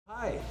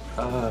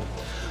Hi.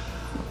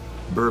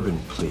 Bourbon,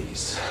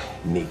 please.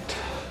 Neat.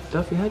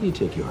 Duffy, how do you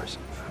take yours?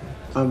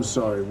 I'm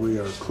sorry, we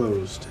are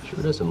closed.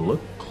 Sure doesn't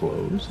look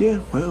closed. Yeah,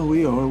 well,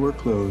 we are. We're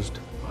closed.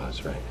 Oh,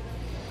 that's right.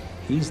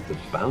 He's the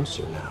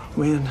bouncer now.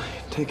 Wynn,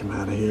 take him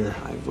out of here.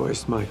 I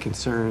voiced my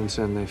concerns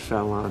and they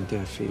fell on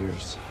deaf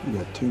ears. You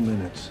got 2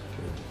 minutes.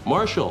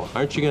 Marshal,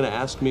 aren't you going to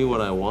ask me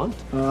what I want?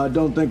 I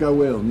don't think I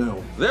will,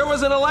 no. There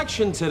was an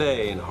election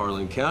today in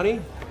Harlan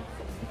County,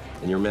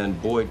 and your man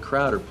Boyd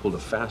Crowder pulled a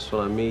fast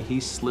one on me. He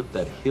slipped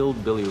that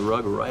hillbilly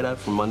rug right out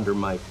from under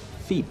my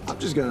feet. I'm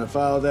just gonna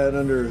file that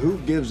under who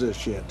gives a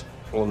shit.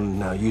 Well,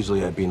 now,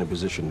 usually I'd be in a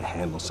position to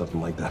handle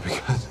something like that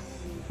because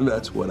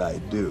that's what I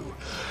do.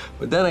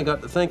 But then I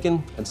got to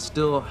thinking, I'd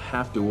still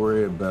have to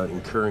worry about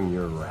incurring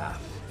your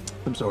wrath.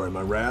 I'm sorry,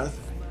 my wrath?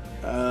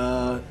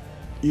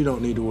 You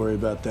don't need to worry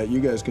about that. You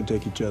guys can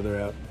take each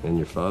other out. And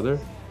your father?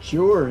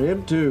 Sure,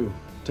 him too.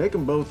 Take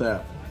them both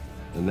out.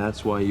 And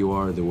that's why you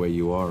are the way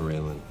you are,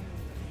 Raylan.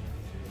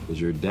 Because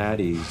your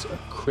daddy's a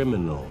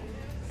criminal.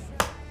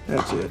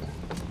 That's it.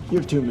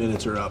 Your 2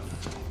 minutes are up.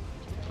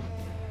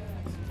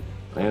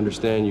 I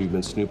understand you've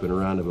been snooping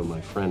around about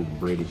my friend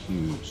Brady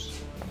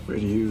Hughes.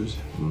 Brady Hughes?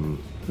 Mm.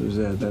 Who's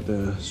that? That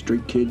the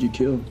street kid you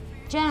killed?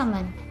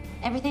 Gentlemen,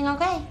 everything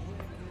okay?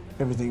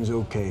 Everything's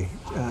okay.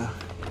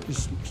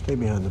 Just stay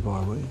behind the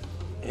bar, will you?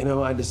 You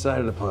know, I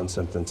decided upon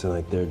something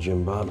tonight there,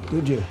 Jim Bob.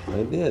 Did you?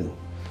 I did.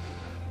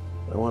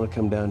 I want to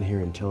come down here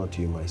and tell it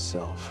to you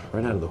myself,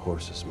 right out of the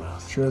horse's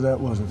mouth. Sure that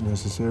wasn't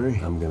necessary?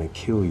 I'm gonna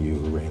kill you,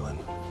 Raylan.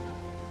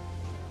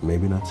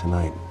 Maybe not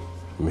tonight,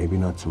 maybe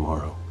not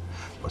tomorrow,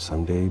 but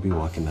someday you'll be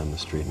walking down the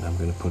street and I'm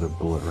gonna put a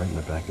bullet right in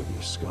the back of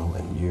your skull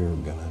and you're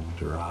gonna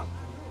drop.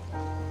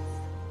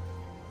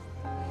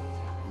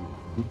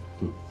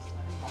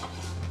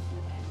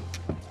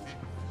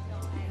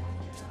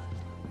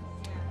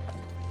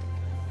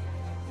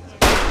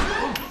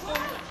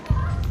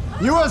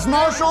 U.S.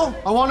 Marshal,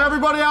 I want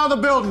everybody out of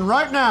the building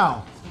right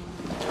now.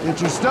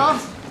 Get your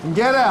stuff and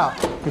get out.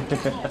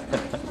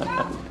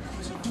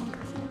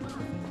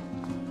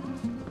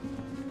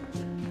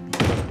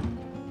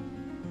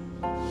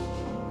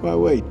 Why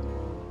wait?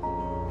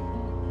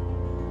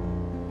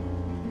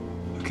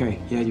 Okay,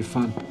 you had your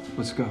fun.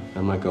 Let's go.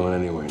 I'm not going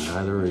anywhere,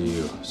 neither are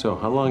you. So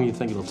how long do you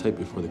think it'll take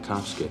before the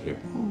cops get here?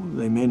 Oh,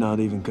 they may not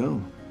even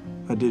come.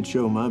 I did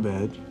show my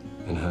badge.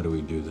 And how do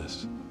we do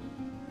this?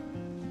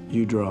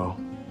 You draw.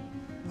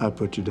 I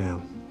put you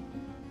down.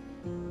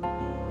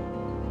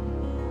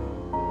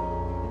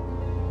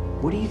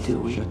 What are you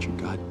doing? Shut your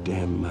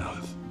goddamn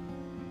mouth.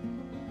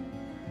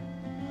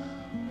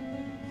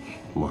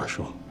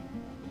 Marshal,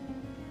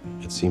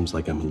 it seems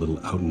like I'm a little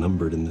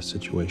outnumbered in this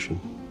situation.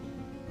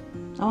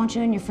 I want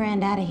you and your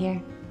friend out of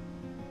here.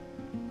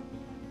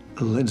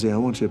 Lindsay, I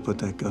want you to put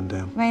that gun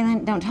down.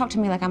 Raylan, don't talk to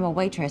me like I'm a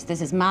waitress.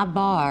 This is my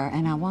bar,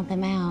 and I want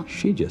them out.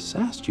 She just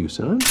sassed you,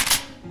 son.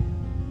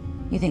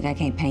 You think I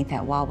can't paint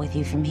that wall with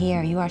you from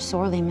here? You are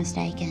sorely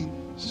mistaken.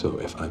 So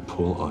if I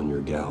pull on your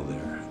gal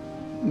there...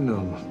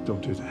 No, don't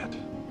do that.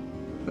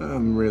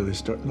 I'm really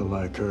starting to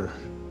like her.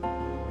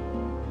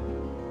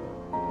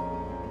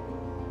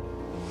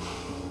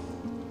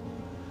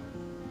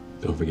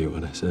 Don't forget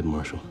what I said,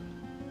 Marshal.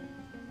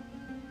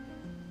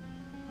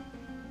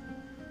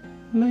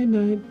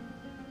 Night-night.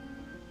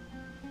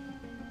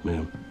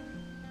 Ma'am.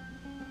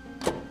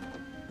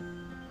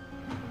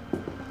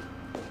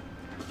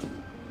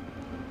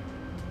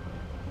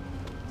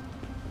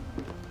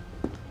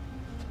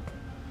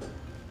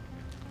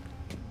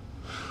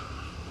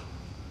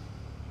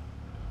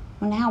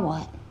 Well, now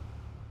what?